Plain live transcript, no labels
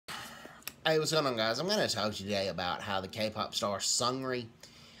Hey, what's going on, guys? I'm going to talk to you today about how the K-pop star Seungri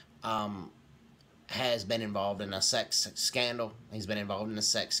um, has been involved in a sex scandal. He's been involved in a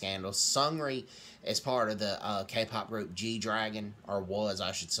sex scandal. Seungri is part of the K-pop group G-Dragon, or was,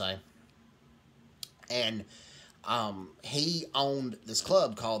 I should say. And he owned this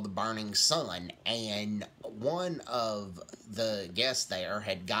club called the Burning Sun, and one of the guests there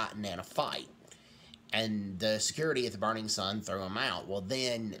had gotten in a fight, and the security at the Burning Sun threw him out. Well,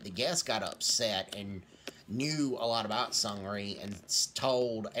 then the guest got upset and knew a lot about Seungri and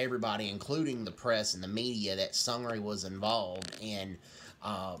told everybody, including the press and the media, that Seungri was involved in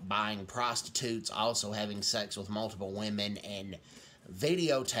buying prostitutes, also having sex with multiple women, and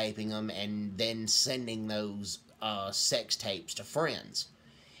videotaping them, and then sending those sex tapes to friends.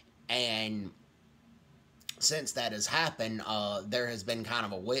 And since that has happened, there has been kind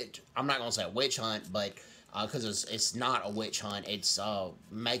of a witch. I'm not going to say a witch hunt, but because it's not a witch hunt, it's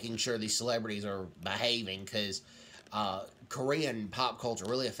making sure these celebrities are behaving. Because Korean pop culture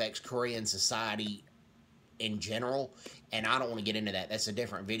really affects Korean society in general, and I don't want to get into that. That's a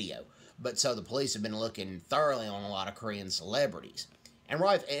different video. But so the police have been looking thoroughly on a lot of Korean celebrities, and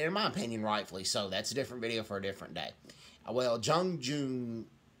right, in my opinion, rightfully so. That's a different video for a different day. Well, Jung Joon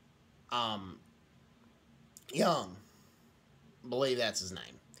Young, believe that's his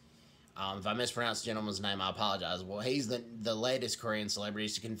name. If I mispronounced the gentleman's name, I apologize. Well, he's the latest Korean celebrity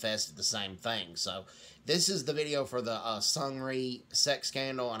to confess to the same thing. So this is the video for the Seungri sex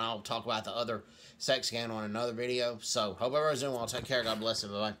scandal, and I'll talk about the other sex scandal in another video. So hope everyone's doing well. Take care. God bless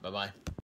everybody. Bye-bye.